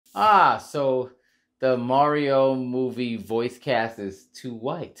So the Mario movie voice cast is too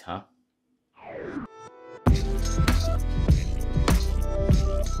white, huh?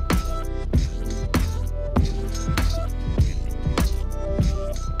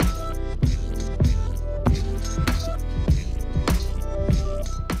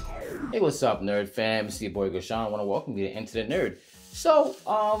 Hey, what's up, nerd fam? It's your boy Gashan. I want to welcome you to Enter the Nerd. So,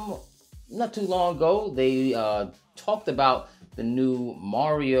 not too long ago, they talked about the new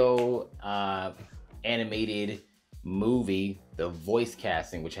Mario animated movie, the voice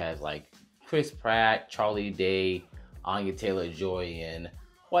casting, which has like Chris Pratt, Charlie Day, Anya Taylor-Joy, and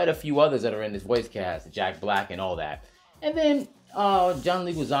quite a few others that are in this voice cast, Jack Black, and all that. And then John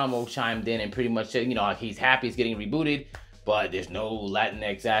Leguizamo chimed in and pretty much said, like he's happy it's getting rebooted, but there's no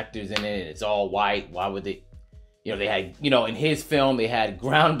Latinx actors in it. It's all white. Why would they? They had, in his film, they had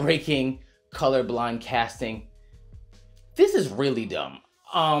groundbreaking colorblind casting. This is really dumb.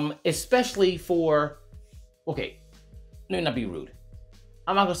 Especially for, okay, let me not be rude.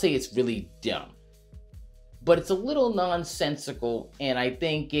 I'm not gonna say it's really dumb, but it's a little nonsensical, and I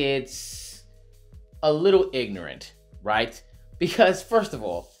think it's a little ignorant, right? Because first of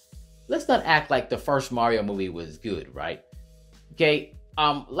all, let's not act like the first Mario movie was good, right? Okay,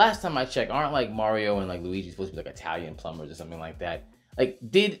 last time I checked, aren't like Mario and like Luigi supposed to be like Italian plumbers or something like that? Like,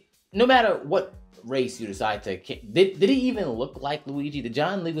 no matter what race you decide to, did he even look like Luigi? Did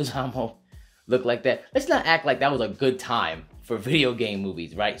John Leguizamo look like that? Let's not act like that was a good time for video game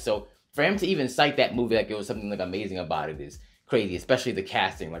movies, right? So for him to even cite that movie like it was something like amazing about it is crazy, especially the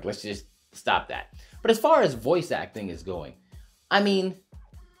casting. Like, let's just stop that. But as far as voice acting is going, I mean,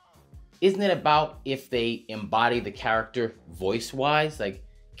 isn't it about if they embody the character voice-wise? Like,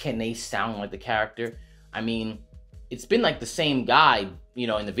 can they sound like the character? I mean, it's been like the same guy,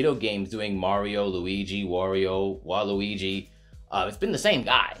 in the video games doing Mario, Luigi, Wario, Waluigi. It's been the same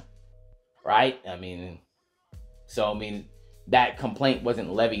guy, right? I mean, that complaint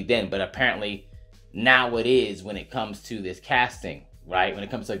wasn't levied then, but apparently now it is when it comes to this casting, right? When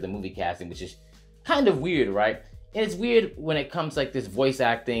it comes to like the movie casting, which is kind of weird, right? And it's weird when it comes to like this voice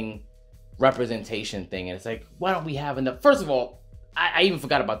acting representation thing, and it's like, why don't we have enough? First of all, I even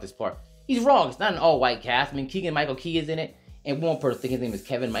forgot about this part. He's wrong. It's not an all-white cast. I mean, Keegan-Michael Key is in it, and one person think his name is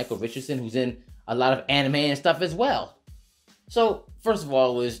Kevin Michael Richardson, who's in a lot of anime and stuff as well. So, first of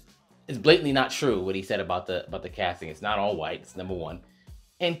all, it's blatantly not true what he said about the casting. It's not all white. It's number one.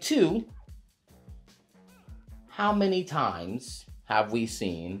 And two, how many times have we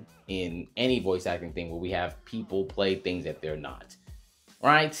seen in any voice acting thing where we have people play things that they're not,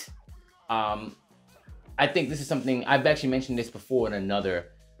 right? I think this is something I've actually mentioned this before in another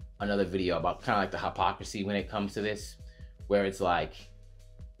video about kind of like the hypocrisy when it comes to this, where it's like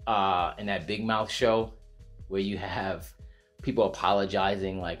in that Big Mouth show where you have people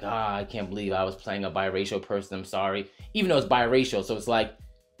apologizing like, I can't believe I was playing a biracial person, I'm sorry, even though it's biracial. So it's like,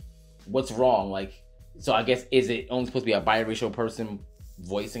 what's wrong? Like, so I guess, is it only supposed to be a biracial person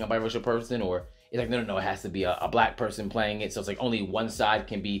voicing a biracial person, or it's like, no, it has to be a black person playing it, so it's like only one side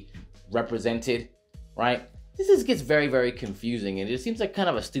can be represented, right? This just gets very, very confusing, and it seems like kind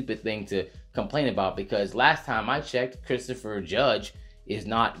of a stupid thing to complain about, because last time I checked, Christopher Judge is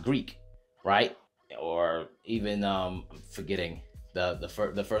not Greek, right? Or even I'm forgetting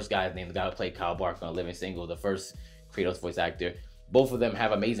the first guy's name, the guy who played Kyle Barker on Living Single, the first Kratos voice actor. Both of them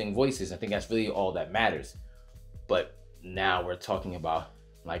have amazing voices. I think that's really all that matters. But now we're talking about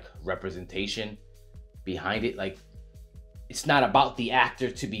like representation behind it. Like, it's not about the actor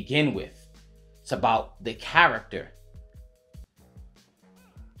to begin with. It's about the character.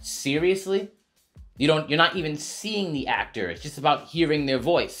 Seriously? You're not even seeing the actor. It's just about hearing their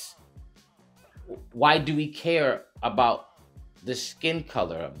voice. Why do we care about the skin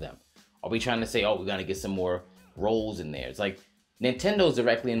color of them? Are we trying to say, oh, we're gonna get some more roles in there? It's like Nintendo's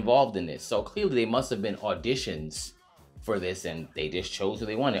directly involved in this. So clearly they must have been auditions for this, and they just chose who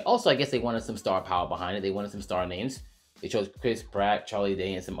they wanted. Also, I guess they wanted some star power behind it. They wanted some star names. They chose Chris Pratt, Charlie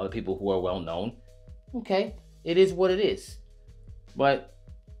Day, and some other people who are well known. Okay, it is what it is. But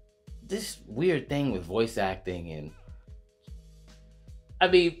this weird thing with voice acting, and I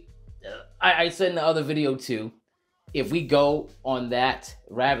mean, I said in the other video too, if we go on that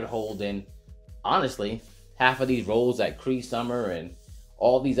rabbit hole, then honestly, half of these roles that Cree Summer and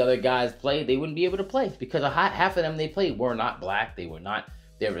all these other guys played, they wouldn't be able to play, because half of them they played were not black. They were not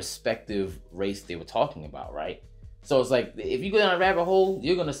their respective race they were talking about, right? So it's like, if you go down a rabbit hole,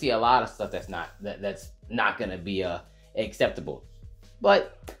 you're gonna see a lot of stuff that's not gonna be acceptable.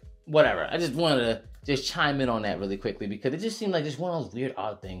 But whatever. I just wanted to just chime in on that really quickly, because it just seemed like just one of those weird,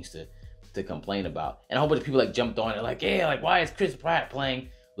 odd things to complain about. And a whole bunch of people like jumped on it, like, yeah, like, why is Chris Pratt playing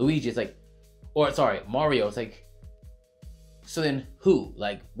Luigi, it's like, or sorry, Mario, it's like, so then who?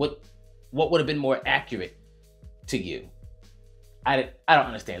 Like, what would have been more accurate to you? I don't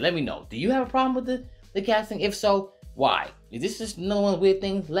understand. Let me know. Do you have a problem with the casting? If so, why? Is this just another one of the weird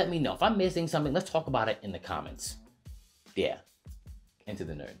things? Let me know. If I'm missing something, let's talk about it in the comments. Yeah. Into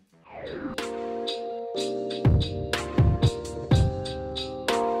the Nerd.